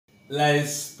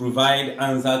let's provide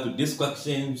answer to this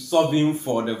question, solving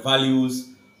for the values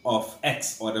of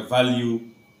x or the value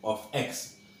of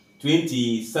x.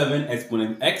 27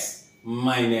 exponent x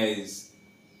minus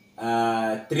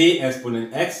 3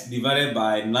 exponent x divided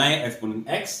by 9 exponent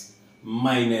x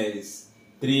minus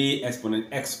 3 exponent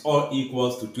x all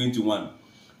equals to 21.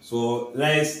 So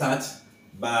let's start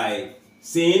by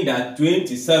saying that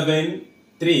 27,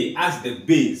 3 as the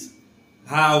base,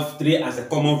 have 3 as a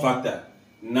common factor,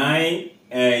 9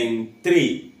 and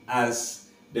 3 as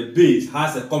the base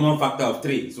has a common factor of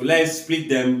 3. So let's split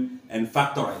them and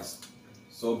factorize.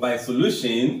 So by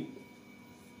solution,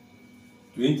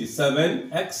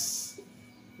 27x,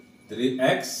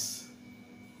 3x,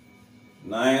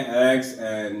 9x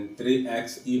and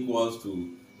 3x equals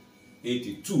to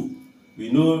 82.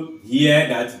 We know here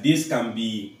that this can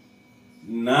be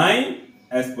 9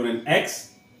 exponent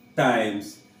x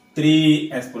times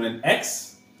 3 exponent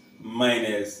x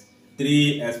minus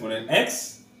 3 exponent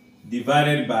x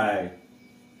divided by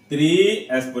 3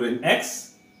 exponent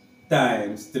x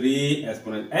times 3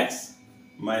 exponent x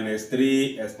minus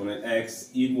 3 exponent x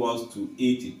equals to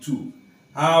 82.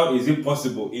 How is it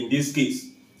possible in this case?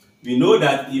 We know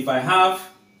that if I have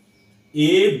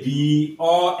a, b,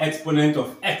 or exponent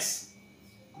of x,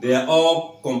 they are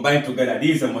all combined together.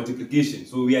 This is a multiplication.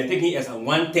 So we are taking it as a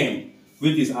one term,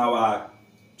 which is our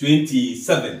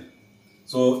 27.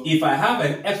 So if I have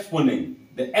an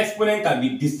exponent, the exponent can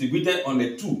be distributed on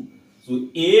the 2. So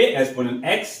a exponent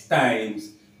x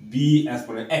times b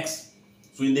exponent x.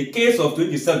 So in the case of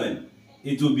 27,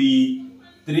 it will be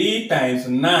 3 times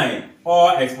 9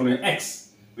 or exponent x.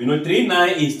 We know 3, 9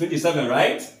 is 27,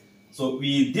 right? So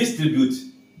we distribute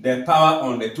the power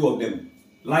on the 2 of them.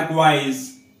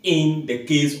 Likewise, in the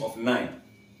case of 9.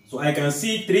 So I can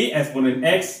see 3 exponent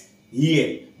x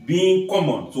here being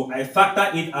common. So I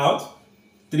factor it out.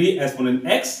 3 exponent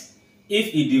x.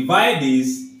 If you divide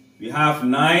this, we have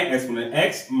 9 exponent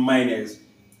x minus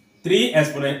 3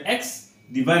 exponent x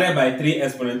divided by 3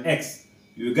 exponent x.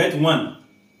 You get 1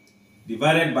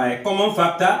 divided by a common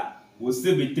factor will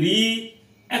still be 3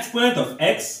 exponent of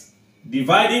x.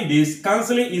 Dividing this,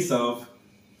 cancelling itself,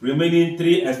 remaining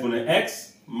 3 exponent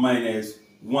x minus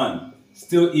 1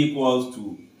 still equals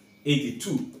to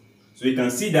 82. So you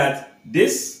can see that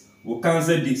this will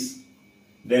cancel this.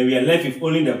 Then we are left with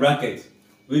only the bracket,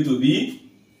 which will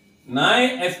be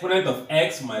 9 exponent of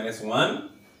x minus 1,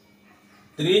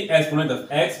 3 exponent of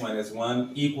x minus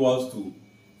 1 equals to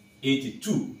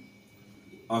 82.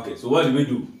 Okay, so what do we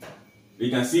do?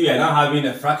 We can see we are now having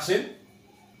a fraction.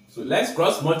 So let's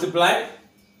cross multiply.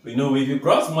 We know if you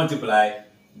cross multiply,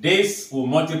 this will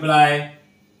multiply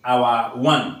our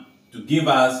 1 to give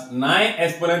us 9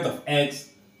 exponent of x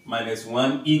minus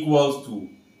 1 equals to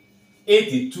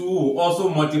 82. Will also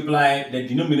multiply the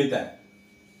denominator,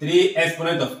 3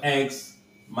 exponent of x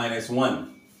minus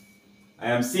 1.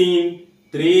 I am seeing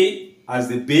 3 as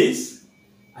the base.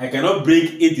 I cannot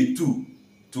break 82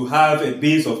 to have a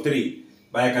base of 3,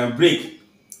 but I can break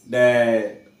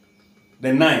the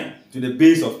 9 to the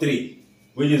base of 3,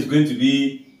 which is going to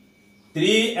be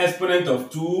 3 exponent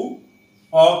of 2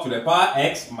 all to the power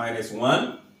x minus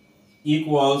 1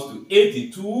 equals to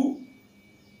 82.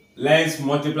 Let's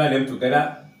multiply them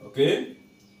together, okay?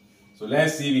 So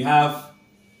let's see, we have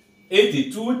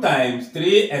 82 times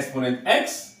 3 exponent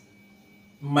x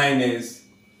minus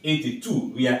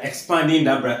 82. We are expanding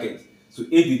that bracket. So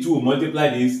 82 will multiply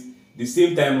this, the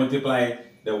same time multiply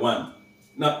the 1.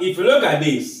 Now, if you look at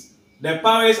this, the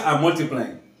powers are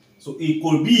multiplying. So it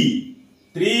could be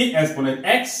 3 exponent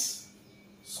x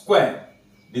squared,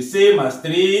 the same as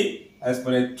 3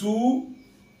 exponent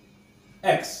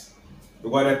 2x.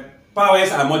 Because the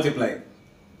powers are multiplying.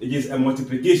 It is a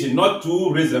multiplication, not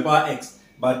 2 raised to the power x,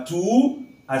 but 2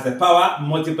 as the power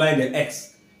multiplying the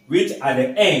x, which at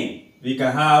the end, we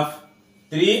can have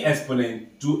 3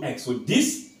 exponent 2x. So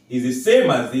this is the same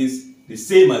as this, the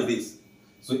same as this.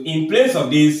 So in place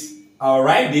of this, I'll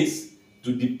write this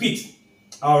to depict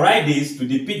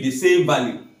the same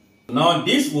value. Now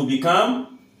this will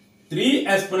become 3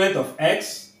 exponent of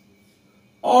x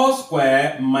all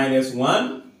square minus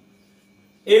 1,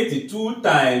 82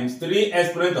 times 3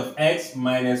 exponent of x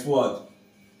minus what?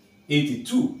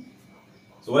 82.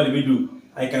 So what do we do?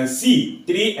 I can see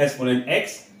 3 exponent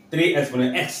x, 3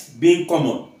 exponent x being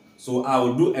common. So I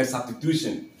will do a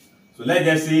substitution. So let's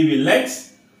just say we let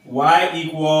y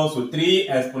equals to 3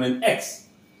 exponent x.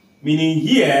 Meaning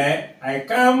here, I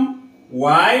come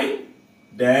y,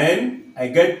 then I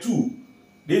get 2.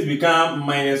 This becomes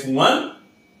minus 1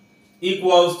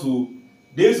 equals to,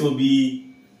 this will be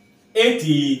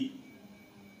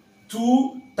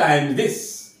 82 times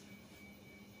this.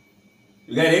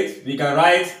 You get it? We can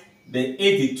write the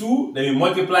 82, then we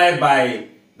multiply by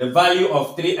the value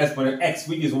of 3 exponent x,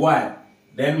 which is y,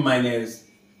 then minus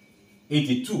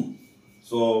 82.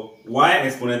 So y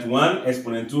exponent 1,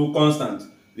 exponent 2 constant.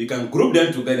 We can group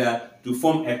them together to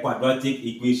form a quadratic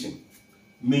equation.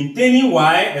 Maintaining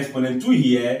y exponent 2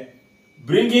 here,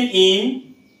 bringing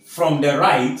in from the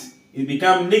right, it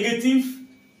becomes negative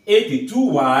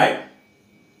 82y.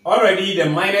 Already the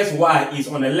minus y is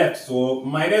on the left, so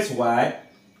minus y,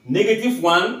 negative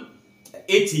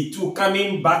 182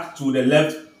 coming back to the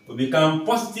left will become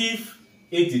positive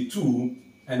 82,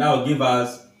 and that will give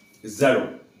us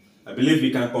 0. I believe we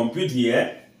can compute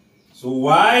here. So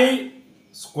y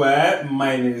squared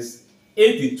minus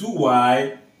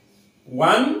 82y,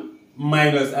 1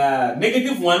 minus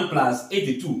negative 1 plus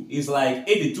 82 is like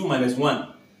 82 minus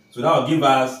 1. So that will give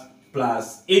us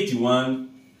plus 81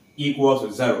 equals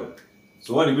to 0.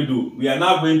 So what do? We are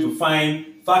now going to find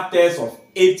factors of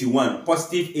 81,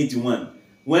 positive 81.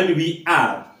 When we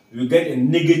add, we get a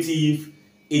negative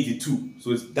 82.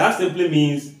 So that simply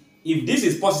means if this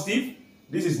is positive,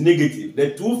 this is negative.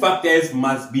 The two factors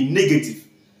must be negative.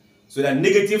 So that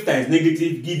negative times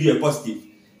negative give you a positive.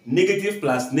 Negative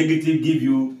plus negative give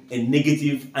you a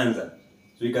negative answer.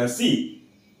 So you can see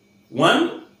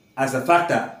 1 as a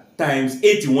factor times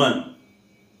 81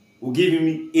 will give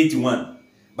me 81.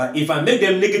 But if I make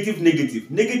them negative,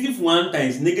 negative 1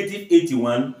 times negative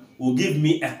 81 will give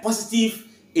me a positive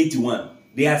 81.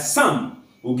 Their sum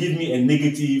will give me a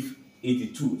negative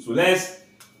 82. So let's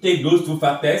take those two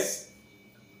factors,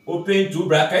 open 2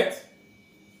 brackets,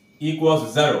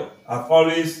 equals 0. I've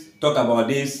always talked about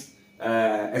this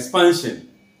expansion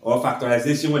or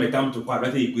factorization when it comes to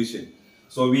quadratic equation.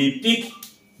 So we pick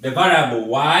the variable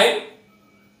y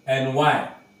and y.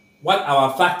 What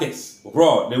our factors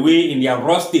raw, the way in their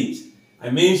raw state.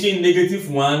 I mentioned negative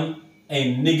 1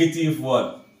 and negative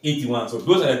 81. So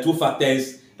those are the two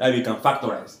factors that we can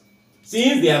factorize.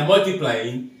 Since they are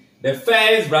multiplying, the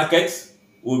first bracket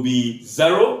will be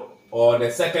 0 or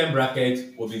the second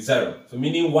bracket will be 0. So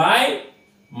meaning y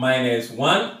minus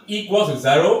 1 equals to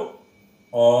 0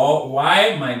 or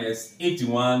y minus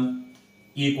 81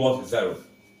 equals to 0.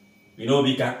 You know,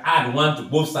 we can add 1 to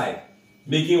both sides,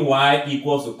 making y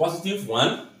equals to positive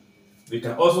 1. We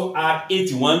can also add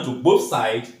 81 to both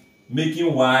sides,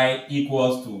 making y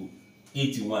equals to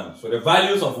 81. So the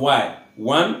values of y,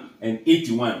 1 and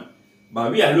 81.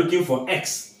 But we are looking for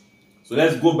x. So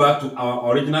let's go back to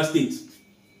our original state.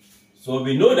 So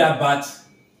we know that but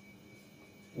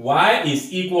y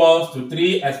is equals to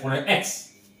 3 exponent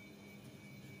x.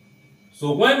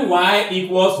 So when y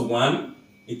equals 1,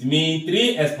 it means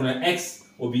 3 exponent x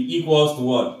will be equals to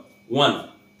what? 1.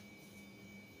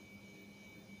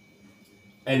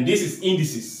 And this is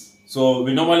indices. So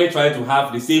we normally try to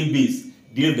have the same base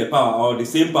deal with the power, or the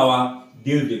same power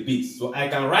deal with the base. So I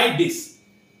can write this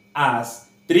as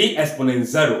 3 exponent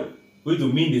 0, which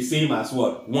will mean the same as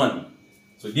what? 1.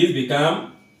 So this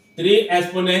becomes 3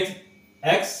 exponent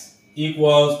x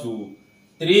equals to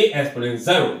 3 exponent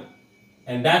 0.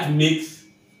 And that makes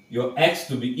your x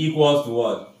to be equals to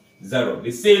what? 0.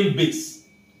 The same base.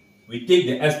 We take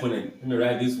the exponent. Let me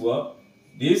write this word.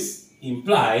 This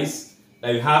implies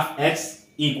that you have x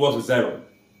equals to 0.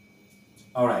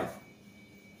 Alright.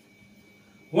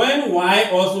 When y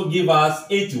also gives us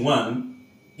 81,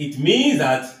 it means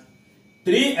that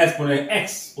 3 exponent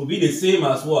x will be the same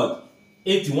as what?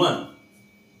 81.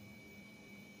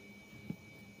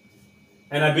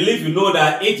 And I believe you know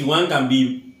that 81 can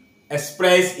be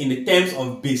expressed in the terms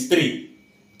of base 3.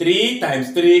 3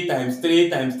 times 3 times 3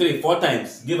 times 3, 4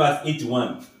 times, give us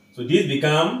 81. So this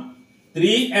becomes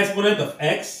 3 exponent of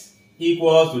x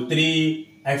equals to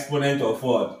 3 exponent of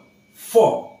what?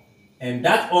 4. And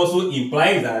that also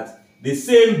implies that the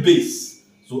same base,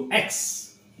 so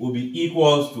x will be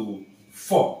equals to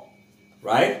 4.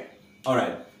 Right?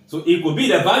 Alright. So it could be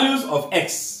the values of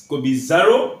x could be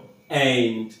 0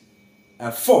 and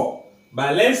 4.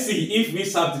 But let's see if we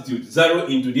substitute 0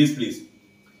 into this place.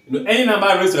 You know, any number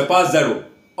raised to the power 0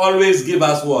 always give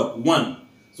us what? 1.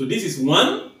 So this is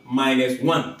 1 minus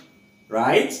 1.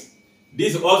 Right?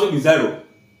 This will also be 0.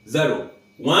 0.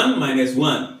 1 minus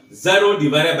 1. 0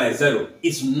 divided by 0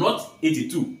 is not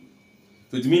 82.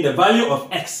 So it means the value of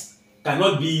x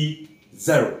cannot be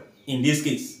 0 in this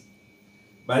case.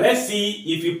 But let's see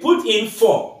if you put in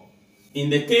 4 in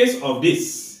the case of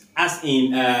this, as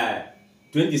in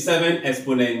 27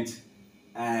 exponent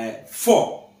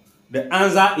 4. The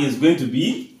answer is going to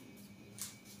be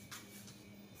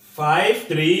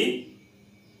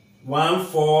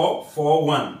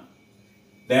 531441.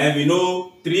 Then we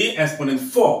know 3 exponent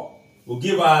 4 will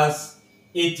give us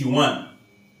 81.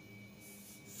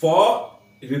 4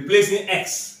 replacing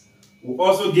x will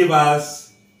also give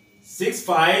us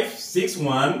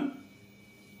 6561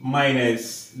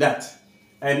 minus that.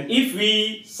 And if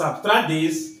we subtract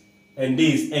this and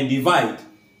divide,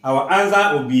 our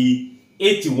answer will be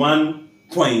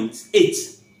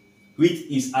 81.8, which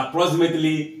is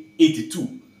approximately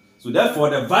 82. So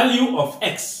therefore, the value of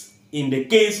x in the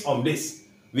case of this,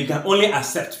 we can only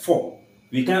accept 4.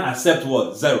 We can't accept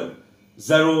what? 0.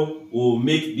 0 will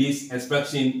make this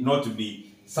expression not to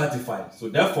be satisfied. So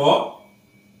therefore,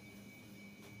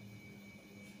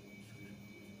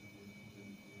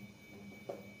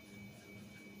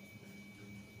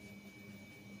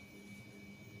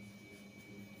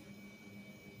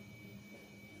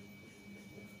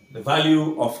 the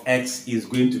value of x is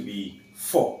going to be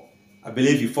 4. I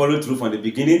believe you followed through from the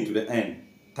beginning to the end.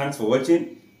 Thanks for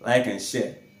watching. Like and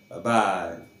share.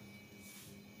 Bye-bye.